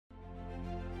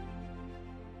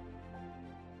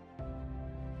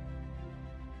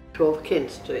12 Kent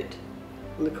Street,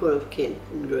 on the corner of Kent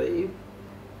and Grieves.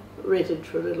 Rented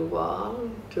for a little while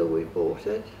until we bought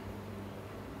it,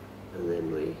 and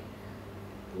then we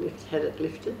had it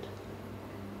lifted.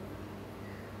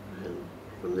 And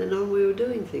from then on we were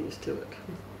doing things to it.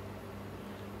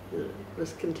 You know, it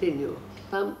was continual.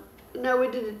 No,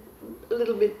 we did it a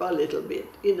little bit by little bit,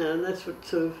 you know, and that's what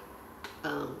sort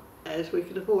of, as we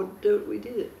could afford to do it, we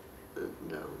did it.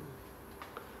 And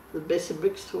the best of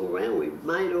bricks all around, we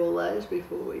made all those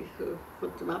before we sort of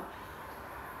put them up.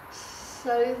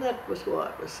 So that was why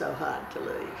it was so hard to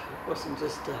leave. It wasn't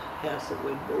just a house that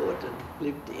we'd bought and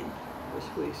lived in. It was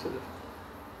we sort of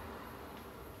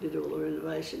did all the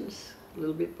renovations a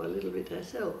little bit by little bit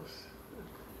ourselves.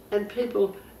 And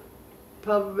people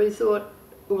probably thought,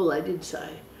 well, they did say,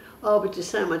 oh, but you're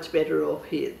so much better off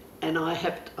here. And I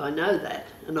know that,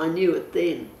 and I knew it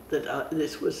then that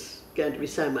this was going to be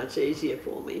so much easier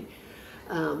for me.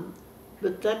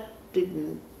 But that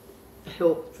didn't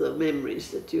help the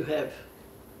memories that you have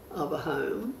of a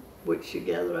home, which you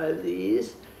gather over the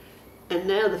years. And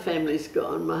now the family's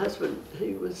gone. My husband,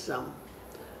 he was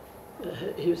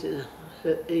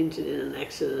injured in an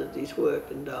accident at his work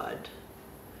and died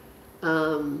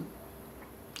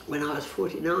when I was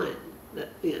 49,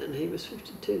 and he was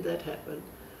 52, that happened.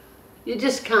 You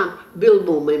just can't build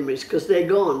more memories because they're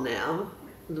gone now.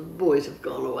 The boys have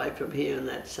gone away from here and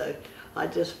that, so I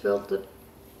just felt that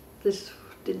this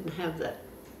didn't have that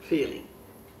feeling.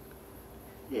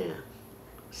 Yeah,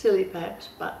 silly perhaps,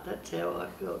 but that's how I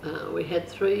felt. We had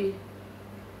three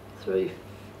through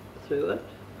it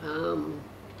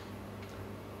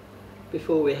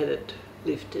before we had it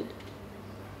lifted.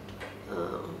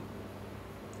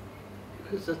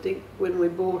 Because I think when we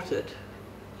bought it,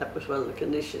 that was one of the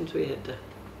conditions, we had to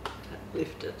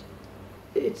lift it.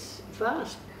 It's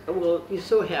vast. Well, you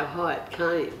saw how high it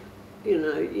came. You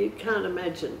know, you can't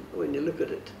imagine when you look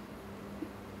at it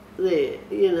there,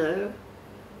 you know.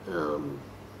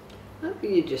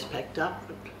 You just packed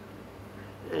up,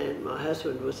 and my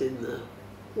husband was in the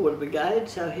water brigade,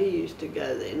 so he used to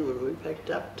go then when we packed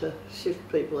up to shift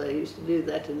people. They used to do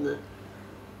that in the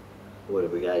water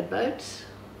brigade boats.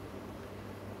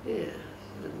 Yeah,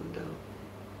 and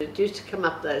it used to come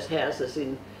up those houses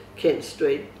in Kent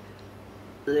Street.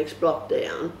 The next block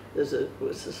down, was a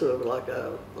sort of like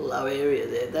a low area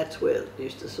there. That's where it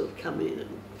used to sort of come in and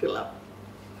fill up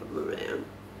from around.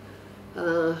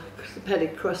 Because the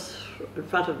paddock across in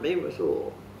front of me was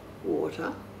all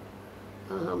water.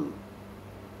 And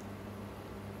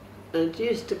it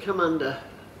used to come under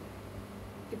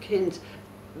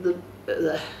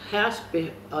the house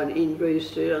in Grieves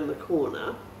Street on the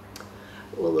corner.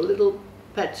 Well, the little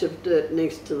patch of dirt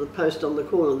next to the post on the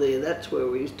corner there, that's where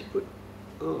we used to put,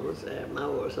 was our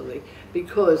mower or something,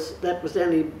 because that was the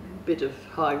only bit of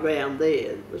high ground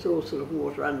there. It was all sort of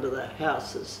water under the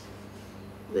houses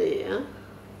there.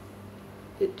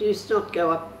 It used not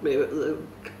go up where the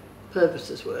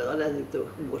purposes were. I don't think the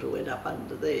water went up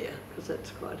under there, because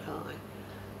that's quite high.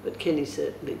 But Kenny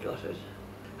certainly got it.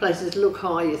 Places look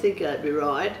high, you think they'd be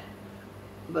right,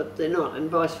 but they're not, and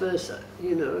vice versa,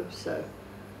 you know, so,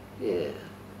 yeah.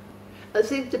 I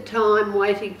think the time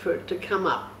waiting for it to come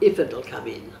up, if it'll come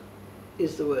in,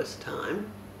 is the worst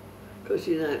time, because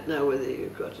you don't know whether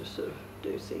you've got to sort of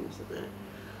do things and that.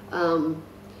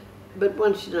 But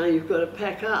once you know you've got to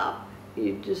pack up,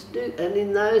 you just do. And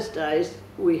in those days,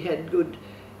 we had good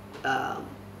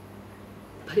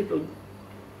people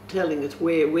telling us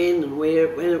when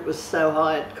it was so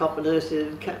high at Coppenhurst,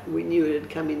 we knew it had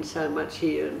come in so much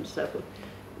here and so forth,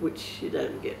 which you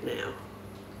don't get now.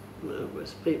 It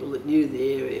was people that knew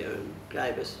the area and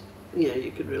gave us, you know,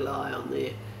 you could rely on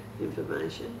their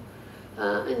information.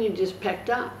 And you just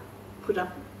packed up, put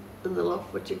up in the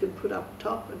loft what you could put up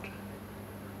top and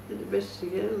did the best you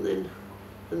can,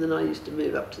 and then I used to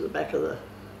move up to the back of the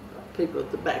people at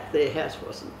the back. Their house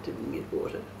didn't get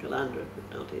water, Calandra,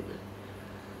 but not in it.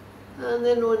 And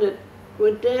then when it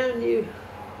went down, you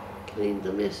cleaned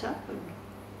the mess up and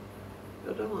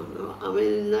got on. I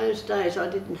mean, in those days I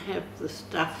didn't have the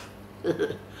stuff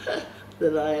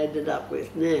that I ended up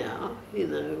with now. You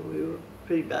know, we were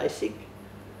pretty basic.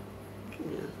 You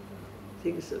know,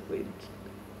 things that we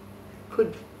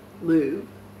could move.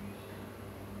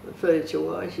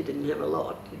 Furniture-wise, you didn't have a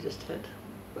lot. You just had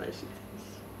basic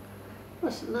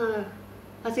things. No,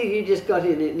 I think you just got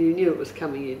in it and you knew it was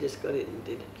coming. You just got in and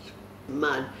did it.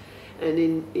 Mud, and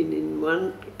in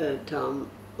one time,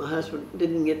 my husband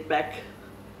didn't get back.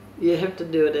 You have to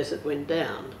do it as it went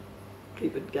down,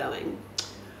 keep it going,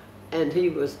 and he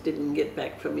didn't get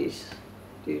back from his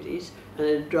duties, and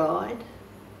it dried.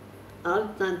 I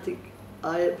don't think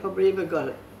I probably ever got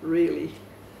it really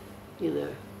you know,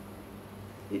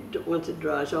 once it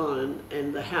dries on,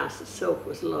 and the house itself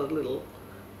was a lot of little,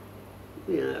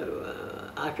 you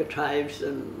know, architraves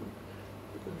and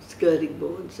skirting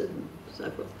boards and so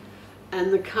forth.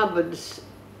 And the cupboards,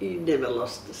 you never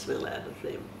lost the smell out of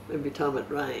them. Every time it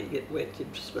rained, get wet,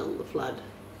 you'd smell the flood,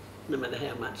 no matter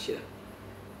how much you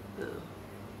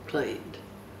cleaned.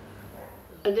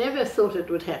 I never thought it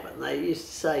would happen. They used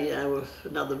to say, you know,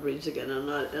 another bridge again,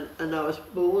 and I was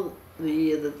born the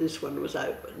year that this one was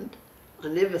opened. I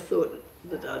never thought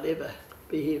that I'd ever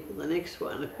be here for the next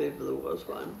one, if ever there was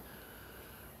one.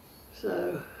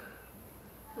 So,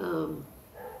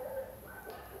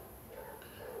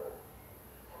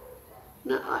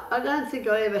 no, I don't think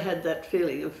I ever had that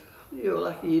feeling of, you're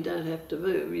lucky you don't have to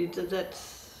move.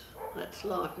 That's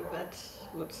life, if that's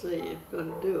what's there, you've got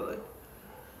to do it.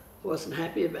 I wasn't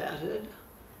happy about it,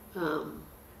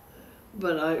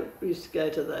 but I used to go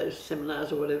to those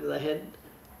seminars or whatever they had,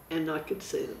 and I could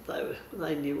see that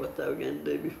they knew what they were going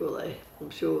to do before I'm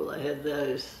sure they had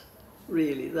those,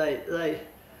 really, they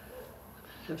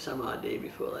have some idea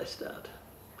before they start.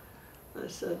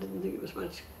 So I didn't think it was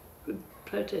much good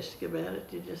protesting about it.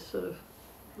 You just sort of,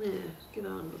 yeah, get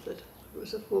on with it. It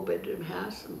was a 4-bedroom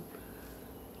house and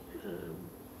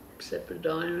separate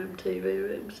dining room, TV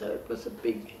room, so it was a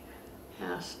big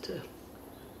house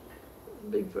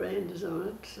big verandas on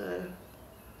it. So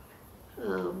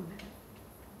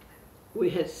we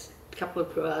had a couple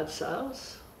of garage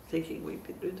sales, thinking we'd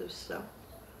get rid of stuff.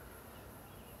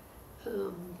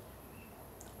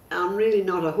 I'm really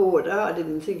not a hoarder. I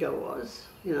didn't think I was.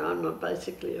 You know, I'm not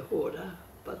basically a hoarder,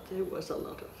 but there was a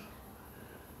lot of.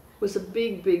 It was a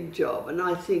big, big job, and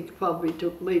I think probably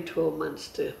took me 12 months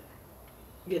to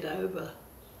get over.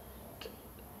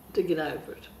 To get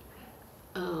over it,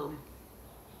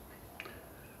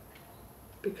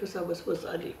 because I was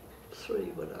only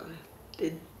 3 when I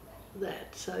did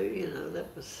that. So you know,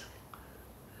 that was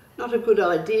not a good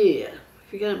idea.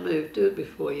 If you're going to move, do it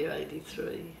before you're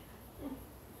 83.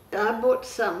 I bought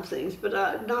some things, but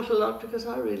not a lot, because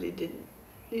I really didn't.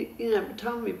 You know, by the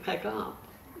time we pack up,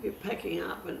 you're packing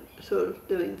up and sort of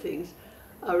doing things,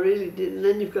 I really didn't. And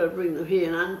then you've got to bring them here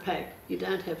and unpack. You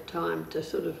don't have time to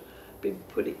sort of be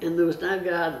putting, and there was no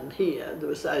garden here. There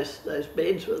was those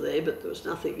beds were there, but there was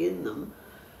nothing in them.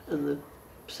 And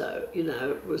so, you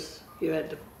know, it was, you had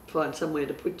to find somewhere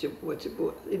to put what you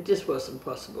bought. It just wasn't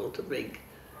possible to bring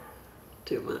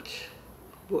too much.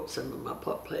 Bought some of my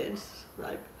pot plants,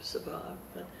 they survived,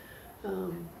 but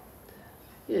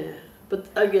yeah. But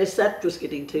I guess that was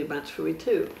getting too much for me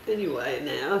too. Anyway,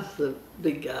 now, the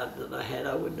big garden that I had,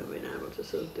 I wouldn't have been able to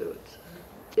sort of do it.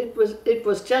 So it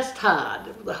was just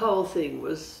hard. The whole thing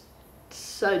was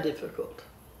so difficult.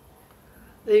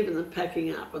 Even the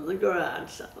packing up and the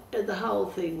garage, the whole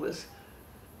thing was,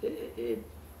 it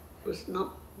was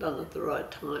not done at the right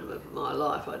time of my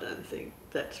life, I don't think.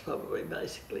 That's probably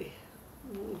basically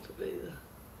more to be the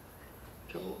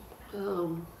trouble.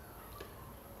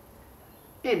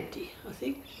 Empty, I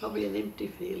think, probably an empty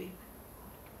feeling.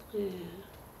 Yeah.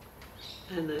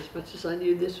 And as much as I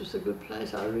knew this was a good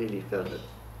place, I really felt that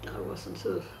I wasn't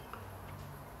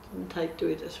didn't take to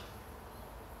it as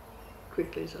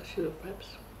quickly as I should have, perhaps.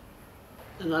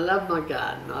 And I love my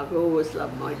garden. I've always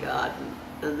loved my garden,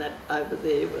 and that over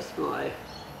there was my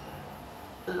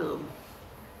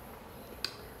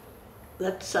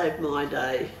that saved my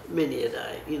day, many a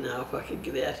day, you know, if I could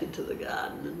get out into the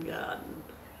garden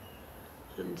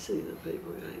and see the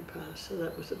people going past. So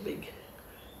that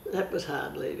was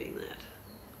hard leaving that.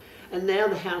 And now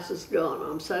the house is gone.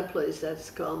 I'm so pleased that's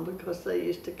gone, because they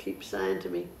used to keep saying to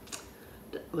me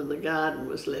when the garden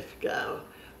was left go,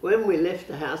 when we left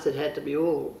the house it had to be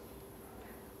all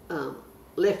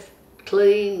left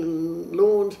clean and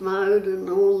lawns mowed and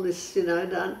all this, you know,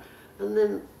 done. And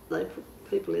then they put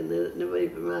people in there that never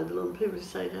even mowed the lawn. People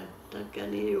say, don't go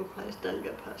near your place, don't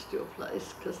go past your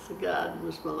place, because the garden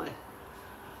was my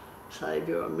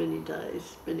saviour on many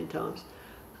days, many times.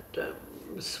 The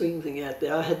swing thing out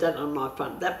there, I had that on my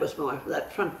front. That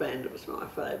front veranda was my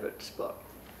favourite spot,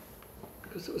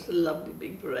 because it was a lovely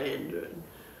big veranda,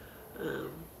 and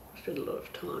I spent a lot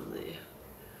of time there.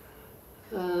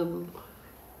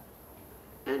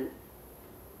 And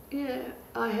yeah,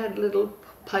 I had a little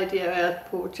patio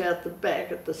porch out the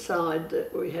back at the side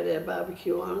that we had our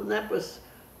barbecue on, and that was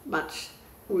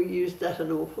we used that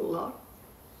an awful lot.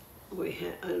 We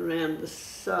had around the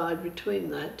side between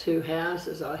the 2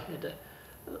 houses, I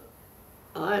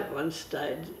at one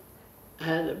stage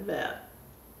had about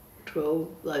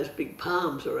 12 those big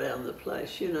palms around the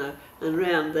place, you know, and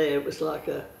round there it was like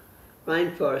a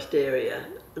rainforest area,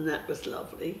 and that was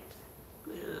lovely.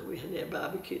 We had our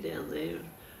barbecue down there.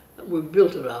 We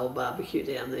built an old barbecue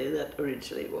down there, that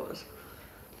originally was.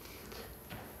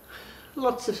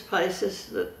 Lots of spaces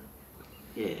that,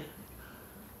 yeah,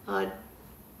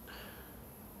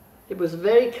 it was a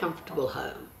very comfortable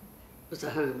home. It was a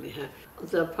homely home.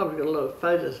 So I've probably got a lot of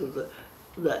photos of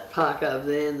that park over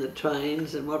there and the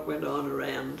trains and what went on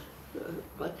around.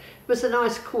 It was a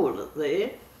nice corner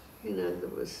there. You know, there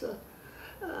was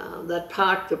that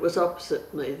park that was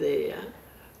opposite me there.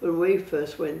 When we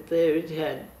first went there,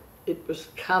 it was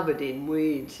covered in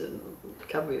weeds and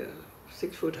covered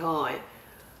 6 foot high.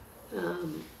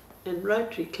 And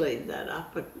Rotary cleaned that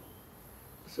up and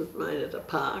sort of made it a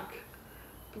park.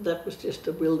 But that was just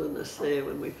a wilderness there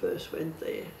when we first went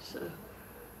there. So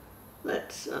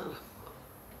that's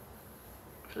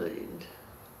cleaned.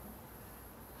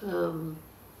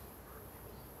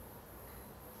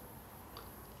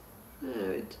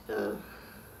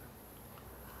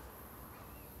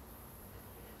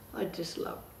 I just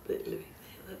loved living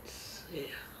there.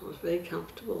 I was very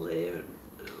comfortable there, and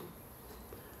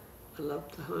I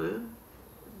loved the home.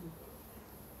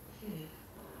 Yeah.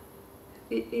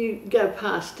 You go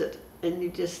past it and you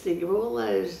just think of all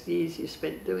those years you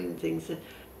spent doing things, and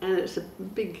it's a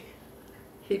big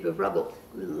heap of rubble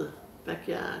in the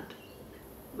backyard.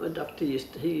 My doctor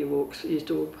used to walk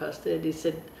past there, and he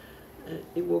said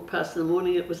he walked past in the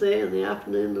morning, it was there, in the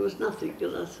afternoon there was nothing.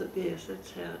 And I said, yes,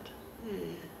 that's how it,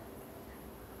 yeah.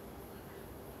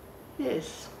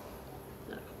 Yes.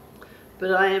 No.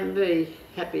 But I am very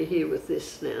happy here with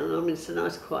this now. I mean, it's a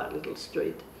nice quiet little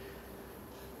street.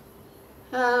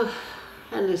 And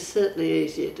it's certainly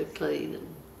easier to clean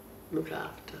and look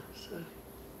after. So,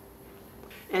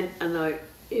 and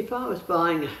if I was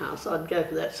buying a house, I'd go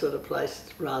for that sort of place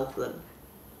rather than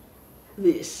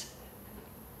this.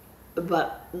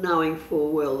 But knowing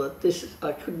full well that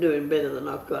I could do it better than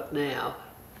I've got now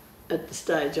at the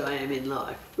stage I am in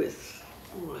life with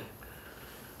my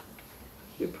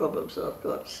few problems I've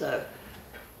got. So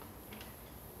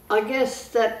I guess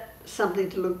that's something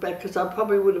to look back, because I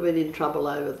probably would have been in trouble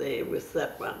over there with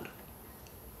that one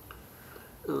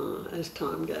as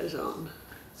time goes on.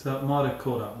 So it might have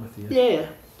caught up with you. Yeah,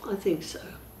 I think so.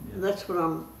 Yeah. That's what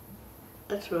I'm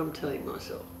telling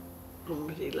myself. I'm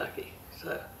pretty lucky.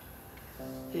 So,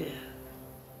 yeah.